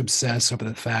loves to obsess over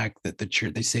the fact that the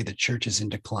church, they say the church is in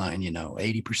decline,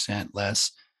 80%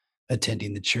 less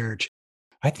attending the church.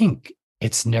 I think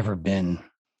there's never been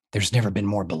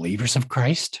more believers of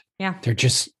Christ. Yeah.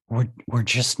 We're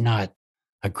just not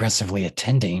aggressively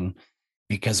attending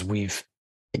because we've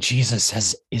Jesus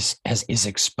is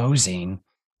exposing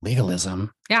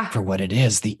legalism Yeah. for what it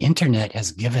is. The internet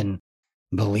has given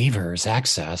believers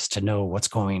access to know what's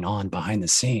going on behind the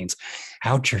scenes,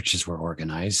 how churches were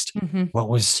organized, Mm-hmm. what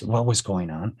was going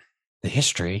on, the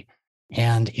history,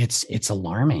 and it's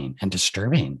alarming and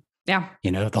disturbing. Yeah.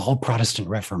 You know, the whole Protestant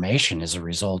Reformation is a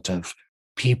result of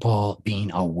people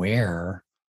being aware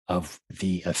of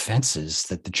the offenses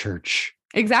that the church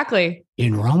Exactly.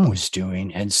 in Rome was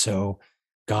doing. And so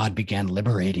God began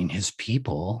liberating his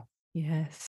people.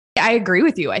 Yes. I agree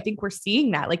with you. I think we're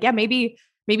seeing that. Like, yeah, maybe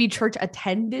church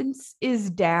attendance is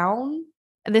down.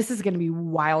 And this is going to be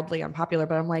wildly unpopular,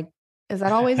 but I'm like, is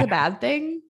that always a bad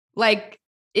thing? Like,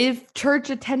 if church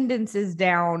attendance is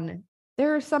down,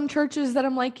 there are some churches that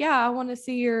I'm like, yeah, I want to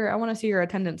see your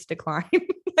attendance decline.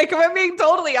 Like, if I'm being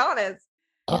totally honest.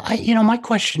 My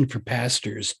question for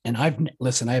pastors, and I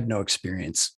have no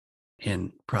experience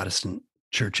in Protestant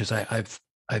churches. I've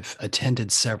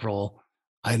attended several.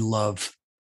 I love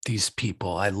these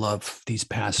people. I love these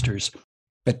pastors.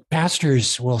 But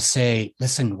pastors will say,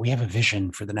 listen, we have a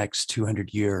vision for the next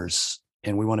 200 years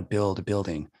and we want to build a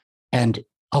building. And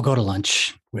I'll go to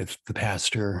lunch with the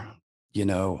pastor.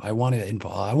 I want to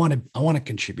involve, I want to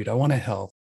contribute. I want to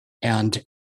help. And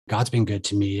God's been good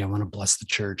to me. I want to bless the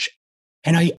church.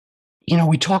 And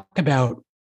we talk about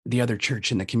the other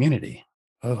church in the community.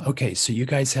 Oh, okay, so you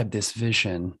guys have this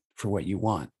vision for what you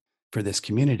want for this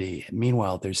community.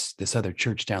 Meanwhile, there's this other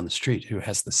church down the street who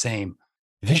has the same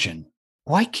vision.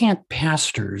 Why can't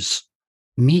pastors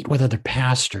meet with other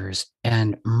pastors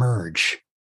and merge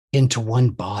into one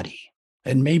body?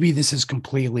 And maybe this is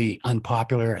completely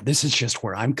unpopular. This is just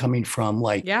where I'm coming from.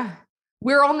 Like, yeah,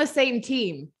 we're on the same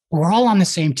team. We're all on the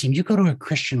same team. You go to a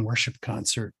Christian worship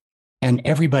concert and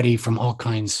everybody from all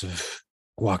kinds of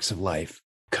walks of life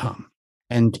come.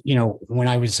 And, when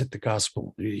I was at the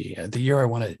gospel, the year I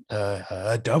won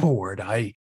a Dove Award,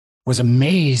 I was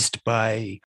amazed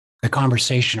by the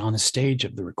conversation on the stage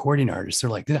of the recording artists. They're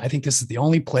like, I think this is the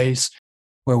only place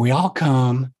where we all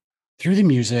come through the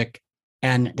music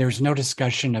and there's no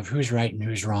discussion of who's right and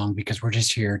who's wrong, because we're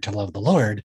just here to love the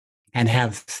Lord and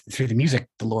have through the music,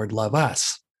 the Lord love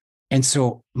us. And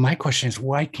so my question is,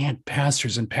 why can't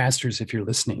pastors, if you're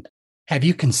listening, have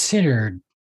you considered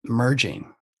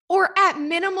merging? Or at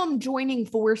minimum, joining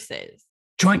forces.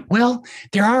 Well,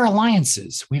 there are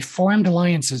alliances. We've formed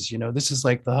alliances. This is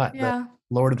like the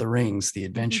Lord of the Rings, the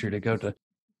adventure to go to.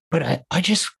 But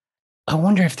I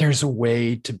wonder if there's a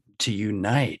way to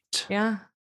unite. Yeah.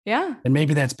 Yeah. And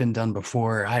maybe that's been done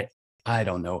before. I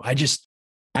don't know. I just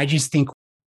think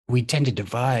we tend to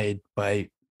divide by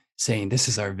saying this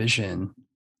is our vision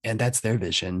and that's their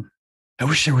vision. I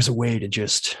wish there was a way to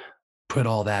just put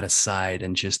all that aside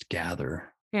and just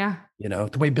gather. Yeah.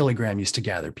 The way Billy Graham used to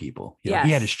gather people. He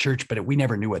had his church, but we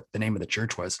never knew what the name of the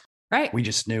church was. Right. We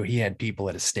just knew he had people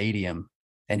at a stadium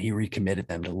and he recommitted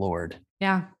them to the Lord.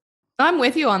 Yeah. I'm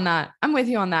with you on that.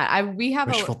 We have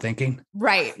wishful thinking.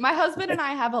 Right. My husband and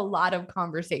I have a lot of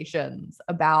conversations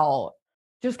about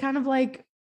just kind of like,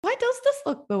 why does this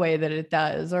look the way that it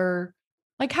does? Or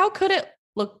like, how could it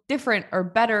look different or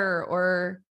better?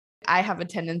 Or I have a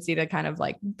tendency to kind of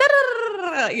like,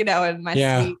 and my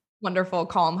sweet, wonderful,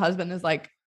 calm husband is like,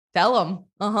 tell him.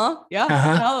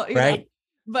 Yeah. Right.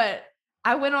 But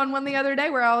I went on one the other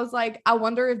day where I was like, I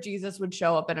wonder if Jesus would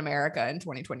show up in America in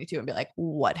 2022 and be like,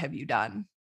 what have you done?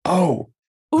 Oh,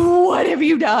 what have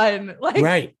you done? Like,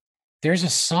 right. There's a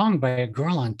song by a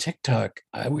girl on TikTok.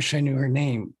 I wish I knew her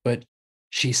name, but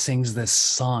she sings this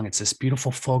song. It's this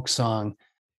beautiful folk song.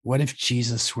 What if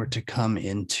Jesus were to come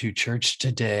into church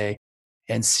today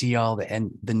and see all the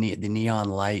neon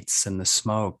lights and the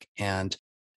smoke? And,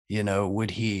 would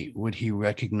he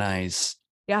recognize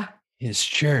his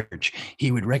church?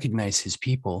 He would recognize his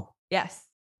people. Yes.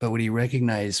 But would he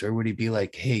recognize, or would he be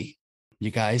like, hey, you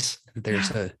guys,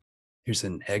 there's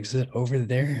an exit over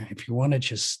there. If you want to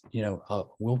just,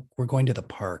 we're going to the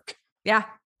park. Yeah.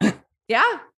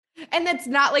 Yeah. And that's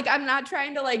not like, I'm not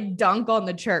trying to like dunk on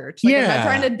the church. Like, I'm not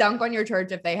trying to dunk on your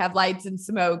church if they have lights and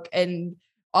smoke and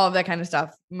all of that kind of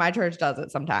stuff. My church does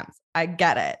it sometimes. I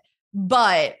get it.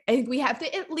 But I think we have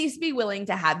to at least be willing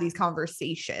to have these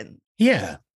conversations.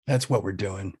 Yeah. That's what we're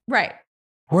doing. Right.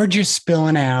 We're just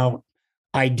spilling out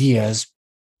ideas.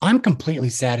 I'm completely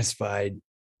satisfied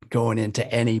going into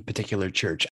any particular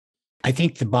church. I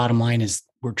think the bottom line is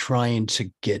we're trying to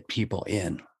get people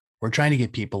in. We're trying to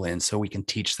get people in so we can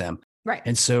teach them. Right.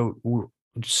 And so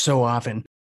often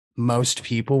most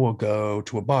people will go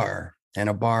to a bar, and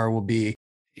a bar will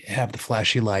have the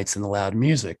flashy lights and the loud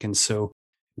music. And so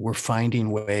we're finding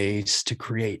ways to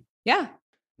create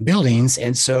buildings.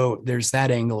 And so there's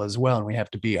that angle as well. And we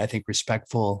have to be, I think,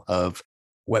 respectful of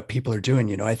what people are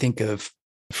doing. I think of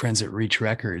friends at Reach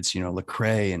Records,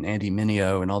 Lecrae and Andy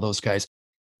Mineo and all those guys.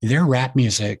 Their rap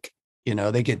music,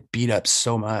 they get beat up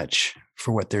so much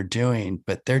for what they're doing,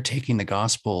 but they're taking the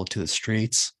gospel to the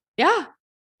streets. Yeah,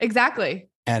 exactly.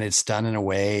 And it's done in a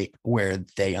way where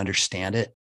they understand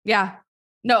it. Yeah.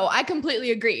 No, I completely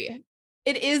agree.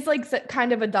 It is like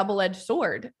kind of a double-edged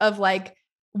sword of like,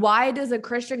 why does a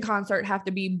Christian concert have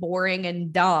to be boring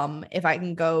and dumb if I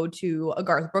can go to a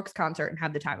Garth Brooks concert and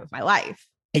have the time of my life?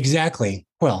 Exactly.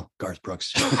 Well, Garth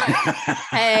Brooks.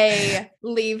 Hey,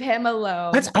 leave him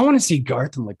alone. I want to see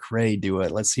Garth and Lecrae do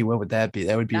it. Let's see, what would that be?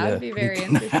 That would be very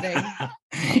interesting.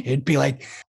 It'd be like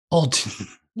old.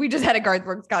 We just had a Garth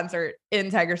Brooks concert in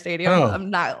Tiger Stadium.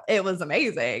 Oh. It was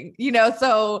amazing,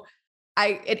 so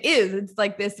it's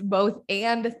like this both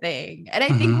and thing. And I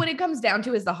think what it comes down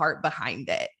to is the heart behind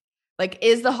it. Like,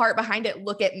 is the heart behind it,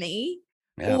 look at me?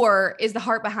 Yeah. Or is the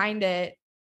heart behind it,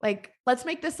 like, let's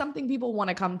make this something people want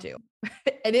to come to?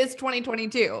 It is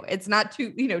 2022. It's not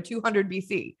 200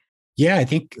 BC. Yeah, I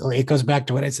think it goes back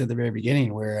to what I said at the very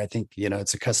beginning, where I think,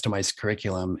 it's a customized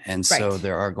curriculum. And so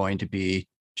there are going to be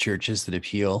churches that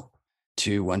appeal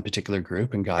to one particular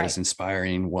group, and God is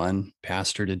inspiring one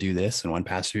pastor to do this and one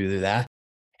pastor to do that.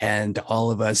 And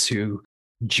all of us who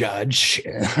judge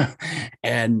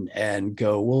and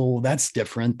go, well, that's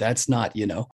different. That's not,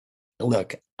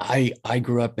 look, I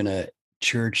grew up in a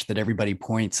church that everybody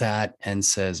points at and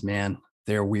says, man,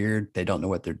 they're weird. They don't know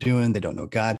what they're doing. They don't know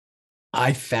God.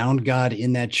 I found God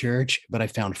in that church, but I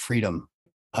found freedom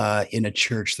in a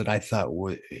church that I thought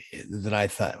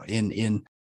in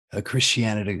a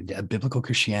Christianity, a biblical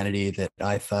Christianity that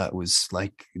I thought was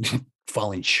like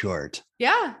falling short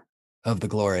of the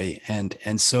glory.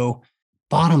 And so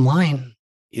bottom line,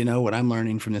 what I'm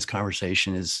learning from this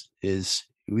conversation is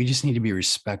we just need to be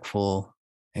respectful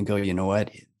and go, you know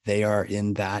what? They are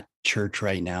in that church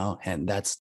right now. And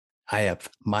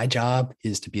my job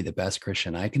is to be the best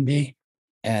Christian I can be,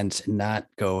 and not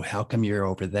go, how come you're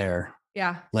over there?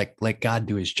 Yeah. Let God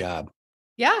do his job.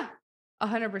 Yeah.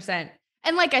 100%.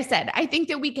 And like I said, I think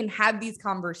that we can have these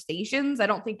conversations. I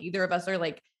don't think either of us are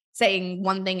like saying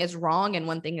one thing is wrong and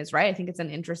one thing is right. I think it's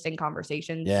an interesting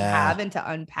conversation to have and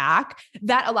to unpack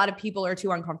that a lot of people are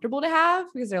too uncomfortable to have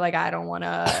because they're like, I don't want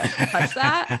to touch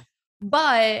that.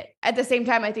 But at the same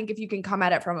time, I think if you can come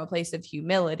at it from a place of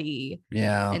humility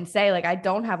and say, like, I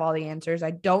don't have all the answers.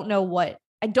 I don't know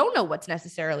what's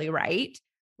necessarily right.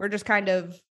 We're just kind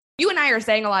of, you and I are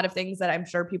saying a lot of things that I'm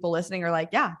sure people listening are like,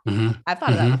 yeah, I've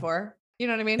thought of that before. You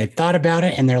know what I mean? They thought about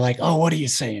it and they're like, oh, what are you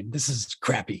saying? This is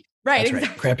crappy. Right. That's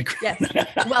right. Crappy. Yes.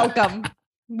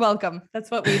 Welcome.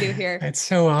 That's what we do here. It's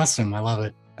so awesome. I love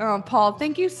it. Oh, Paul,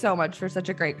 thank you so much for such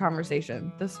a great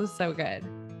conversation. This was so good.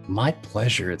 My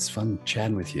pleasure. It's fun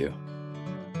chatting with you.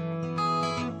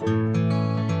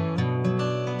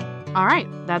 All right.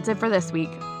 That's it for this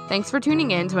week. Thanks for tuning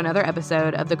in to another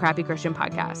episode of the Crappy Christian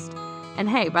Podcast. And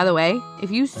hey, by the way, if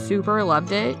you super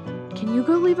loved it, can you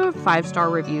go leave a 5-star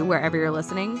review wherever you're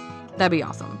listening? That'd be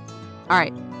awesome. All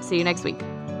right. See you next week.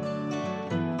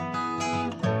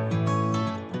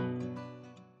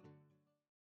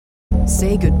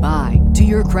 Say goodbye to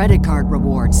your credit card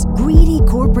rewards. Greedy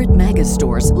corporate mega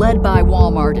stores, led by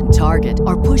Walmart and Target,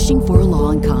 are pushing for a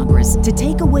law in Congress to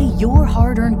take away your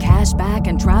hard-earned cash back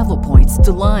and travel points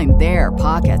to line their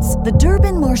pockets. The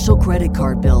Durbin-Marshall credit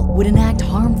card bill would enact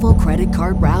harmful credit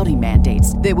card routing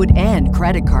mandates that would end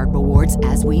credit card rewards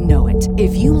as we know it.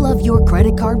 If you love your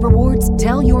credit card rewards,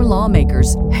 tell your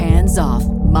lawmakers, hands off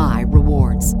my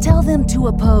rewards. Tell them to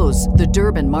oppose the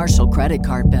Durbin-Marshall credit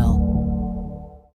card bill.